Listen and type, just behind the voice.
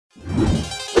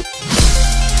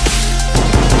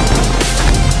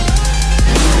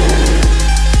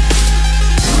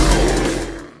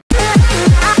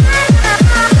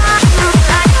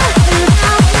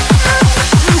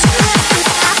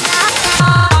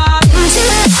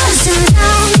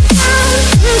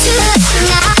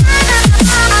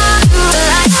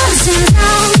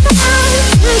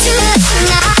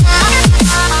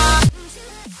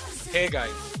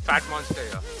Monster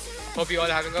here. Hope you all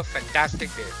having a fantastic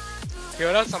day.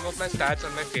 Here are some of my stats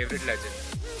on my favorite legends.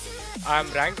 I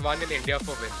am ranked 1 in India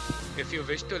for wins. If you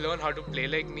wish to learn how to play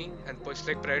like me and push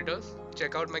like predators,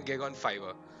 check out my gig on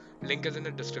Fiverr. Link is in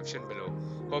the description below.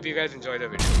 Hope you guys enjoy the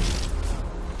video.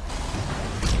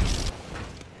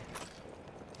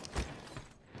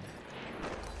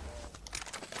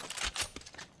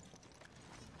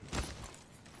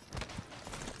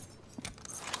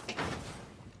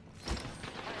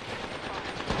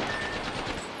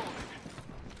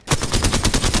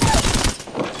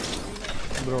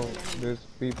 Bro, there's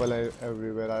people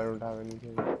everywhere. I don't have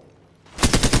anything.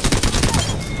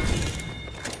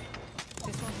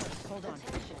 This one hurts. Hold on.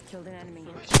 Killed an enemy.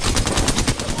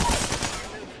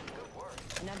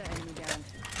 Another enemy down.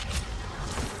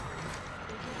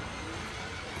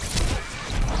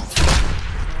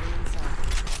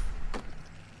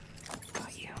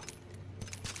 Got you.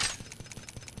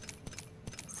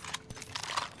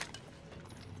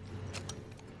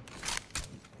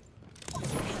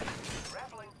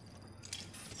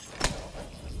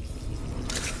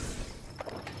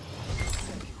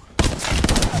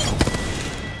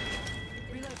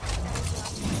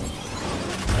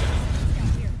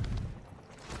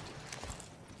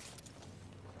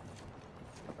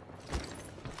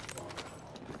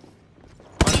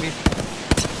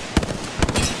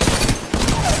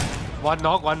 One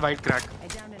knock, one white crack. I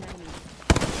downed an enemy.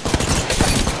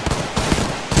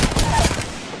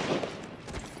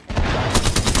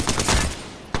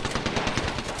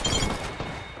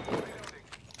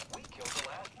 We killed the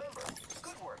last member.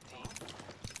 Good work, team.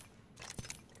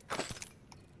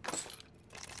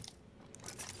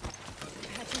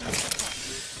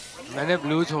 मैंने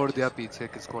blue छोड़ दिया पीछे,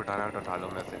 किसको उठाना है तो उठा लो,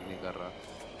 मैं फिर नहीं कर रहा.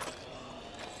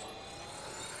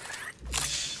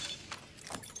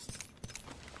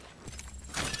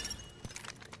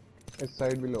 इस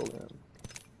साइड भी लोग हैं.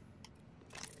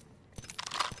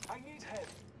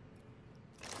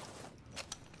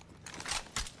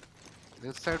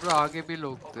 इस साइड पे आगे भी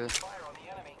लोग थे.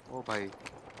 ओ भाई.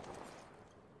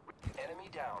 Enemy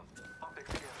down.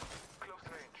 Optics here. Close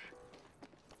range.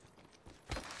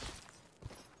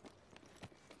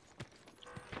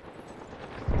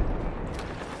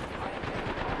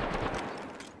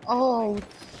 Oh,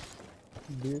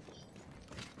 bitch.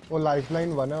 वो लाइफलाइन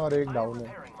 1 है और एक डाउन है.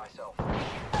 Repairing myself.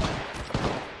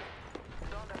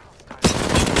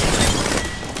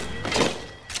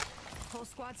 Whole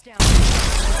squad's down.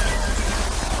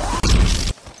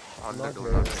 On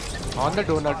the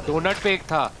donut. Donut पे एक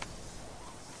था,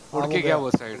 उड़ के गया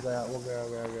वो साइड. गया.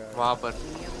 वहां पर.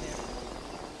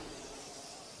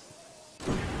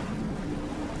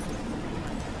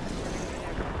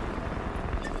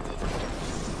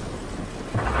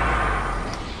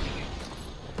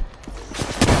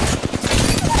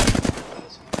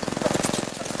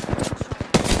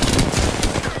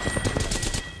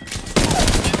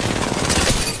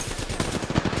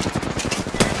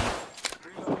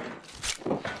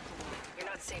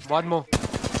 One more.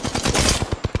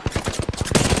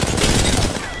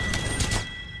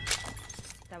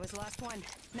 That was the last one.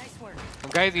 Nice work.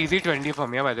 Guys, easy 20 for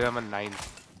me. By the way, I'm a 9.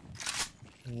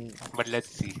 But let's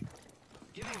see.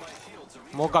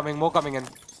 More coming in.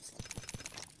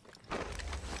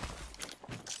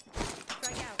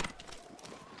 Strike out.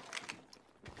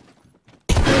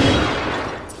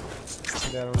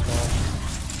 They're on top.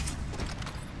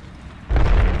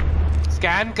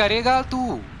 Scan करेगा तू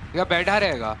या बैठा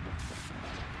रहेगा?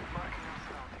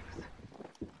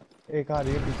 एक आ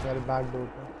रही है पीछे वाले बैक डोर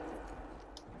पे.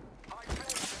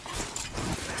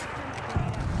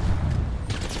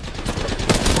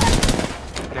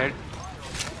 Dead.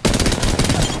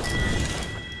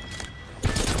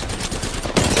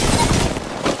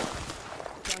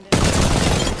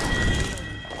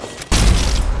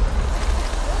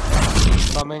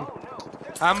 Coming.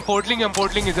 I'm portling.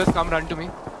 You just come run to me.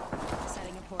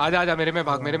 आजा मेरे में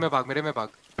भाग.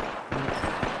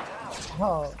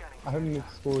 हाँ, I haven't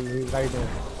exposed. He's right there.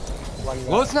 One guy.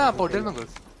 घुस ना पोर्टल में घुस.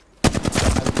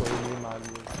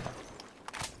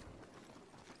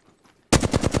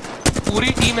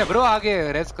 पूरी टीम है ब्रो आगे.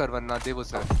 रेस्ट कर वरना दे वो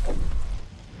सर.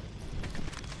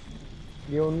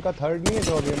 ये उनका थर्ड नहीं है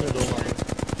तो अभी हमने 2 मारे.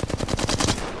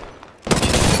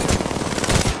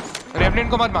 रेमनेंट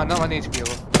को मत मारना. 1 HP है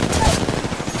वो.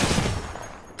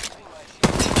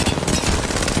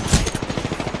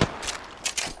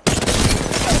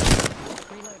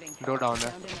 दो डाउन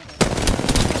है.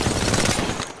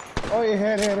 Oh,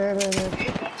 here.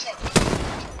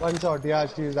 One shot. Yeah,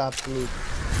 she is absolute.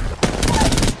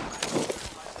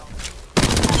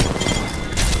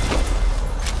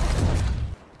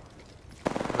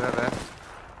 Where?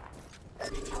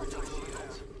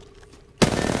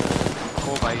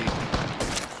 ओ भाई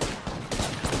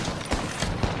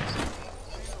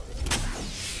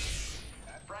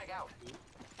Frag out.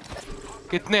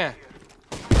 कितने हैं?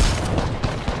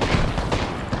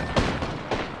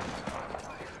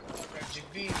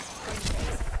 Jibby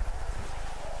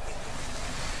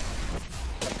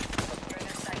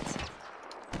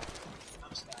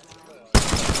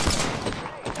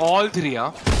All three,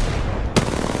 huh?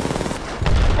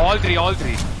 All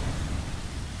three.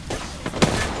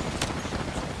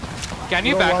 Can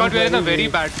you Bro, back out? one's We're in a very very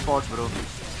weak. bad spot, bro.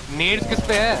 Nades किस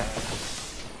पे है?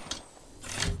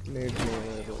 Net नहीं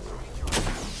है bro.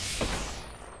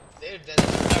 there's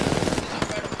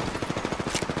a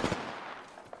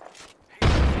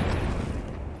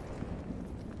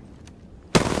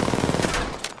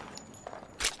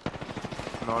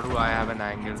Nor do I have an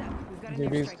angle. We've got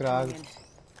Maybe an it's airstrike coming cracked.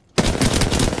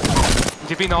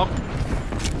 in. GP knock.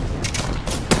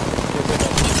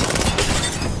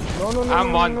 No.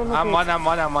 I'm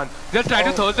one. Just try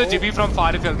to throw the GP from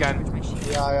far if you can. My shield.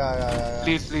 Yeah.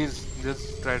 Please,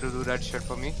 just try to do that shit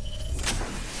for me.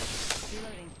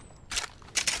 Reloading.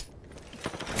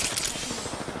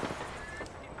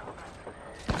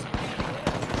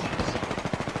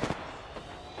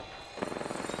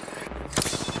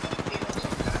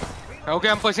 Okay,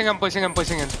 I'm pushing in.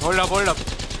 Hold up.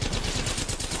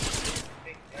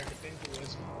 dipping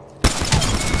towards me.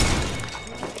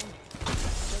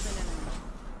 Killed an enemy.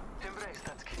 Embrace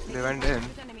that key. They went in.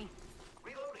 With enemy.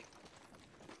 Reloading.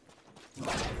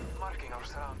 Marking our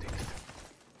surroundings.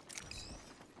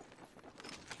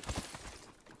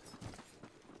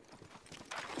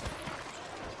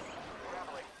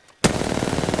 Grappling.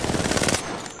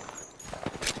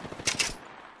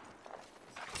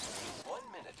 1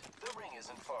 minute. The ring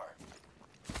isn't far.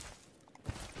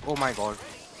 Oh my god.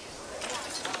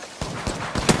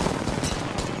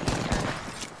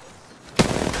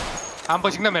 I'm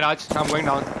pushing the Mirage. I'm going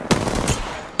down.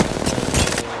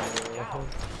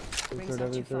 We should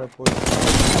have pushed.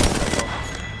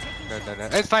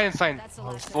 It's fine. That's the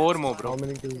last 4 round. more, How bro.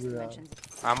 many kills do you have?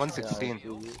 I'm on 16.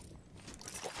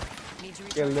 Need to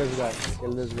Kill recharge.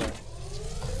 this guy.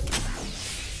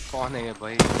 कौन है ये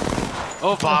भाई? ओ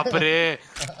बाप रे!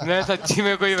 मैं सच्ची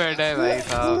में कोई बैठा है भाई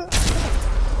साहब.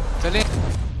 चले.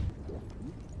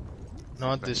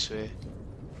 Not this way.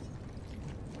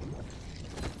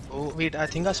 Oh wait, I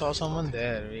think I saw someone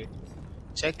there. Wait,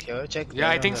 check here. Check. Yeah,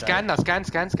 I there think on the scan right. na.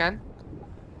 Scan.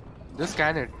 Just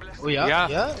scan it. Oh yeah.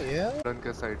 Yeah. Yeah.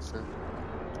 उनके side से.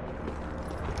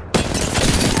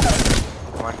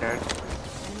 One dead.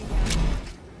 Enemy down.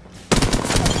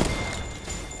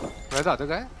 Where's the other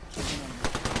guy?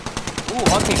 Ooh,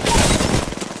 on me.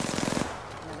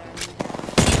 Another enemy down.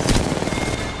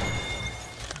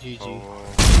 GG. Oh.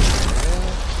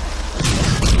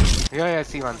 Yeah,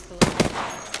 see one.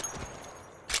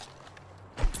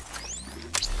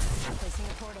 Placing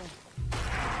a portal.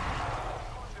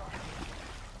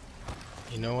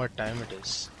 You know what time it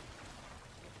is?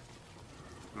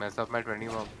 Mess up my 20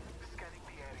 bomb. Scanning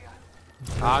the area.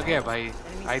 आ गया भाई.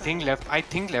 I think left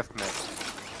में.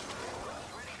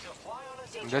 Ready to fly on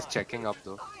a I'm just checking up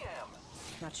though. I am.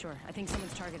 Not sure. I think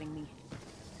someone's targeting me.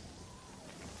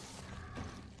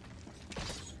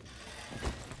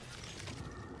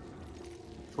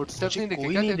 Footsteps मुझे नहीं दिखे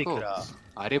कोई क्या नहीं देखो? दिख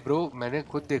रहा। अरे ब्रो मैंने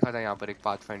खुद देखा था यहाँ पर एक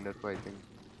पाथफाइंडर को I think.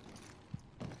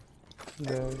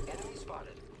 There. Enemy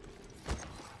spotted.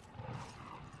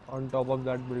 On top of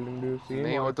that building, do you see him?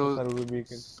 नहीं or वो it's तो a survey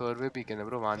beacon? Survey beacon है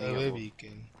ब्रो वहाँ नहीं Survey है वो.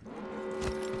 beacon.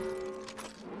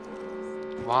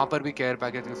 वहाँ पर भी केयर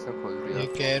पैकेज उसने खोल ये दिया.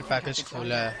 care package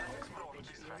खोला है.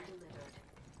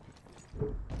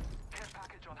 Care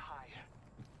package on high.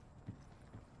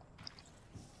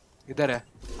 इधर है.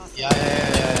 Yeah.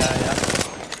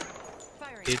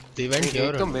 Firing. They went एक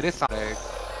here. तो only. मेरे साथ है.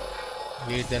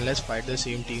 Wait, then let's fight the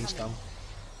same teams. Come.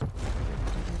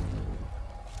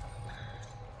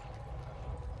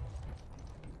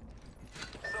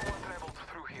 Someone traveled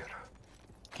through here.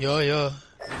 Yo.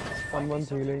 Someone's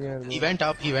healing here. He went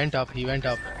up.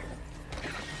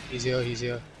 He's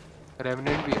here.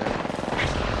 Revenant भी है.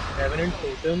 Revenant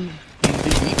totem. He'll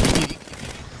be weak.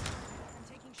 I'm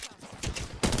taking shots.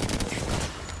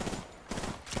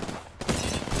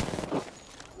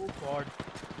 Oh god.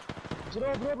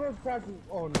 Bro, start.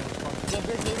 Oh no. Fuck.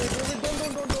 Wait.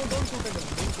 Don't shoot at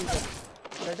him.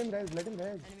 Let him res.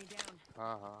 Enemy down.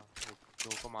 हाँ दो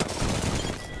को मार.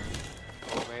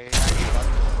 ओ भाई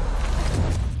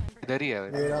इधर ही है.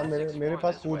 मेरे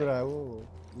पास कूद रहा है वो.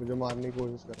 मुझे मारने की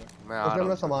कोशिश कर रहा है. मैं आ उसने रहा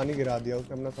अपना हूँ. सामान ही गिरा दिया.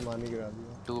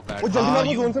 Too bad. वो जल्दी मार.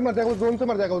 वो जोन से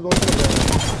मर जाएगा.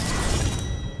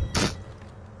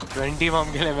 20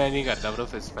 बम के लिए मैं नहीं करता ब्रो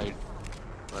फिस्ट फाइट.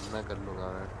 वरना कर लूंगा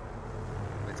मैं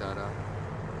बेचारा।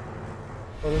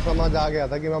 तो समझ आ गया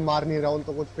था कि मैं मार नहीं रहा हूँ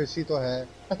तो कुछ फिशी तो है।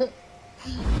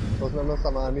 तो उसने अपना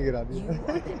सामान ही गिरा You दिया।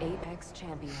 are the Apex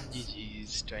champions.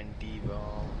 GG's 20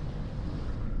 bomb.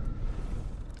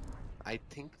 I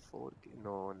think 4K,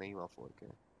 no नहीं हुआ 4K।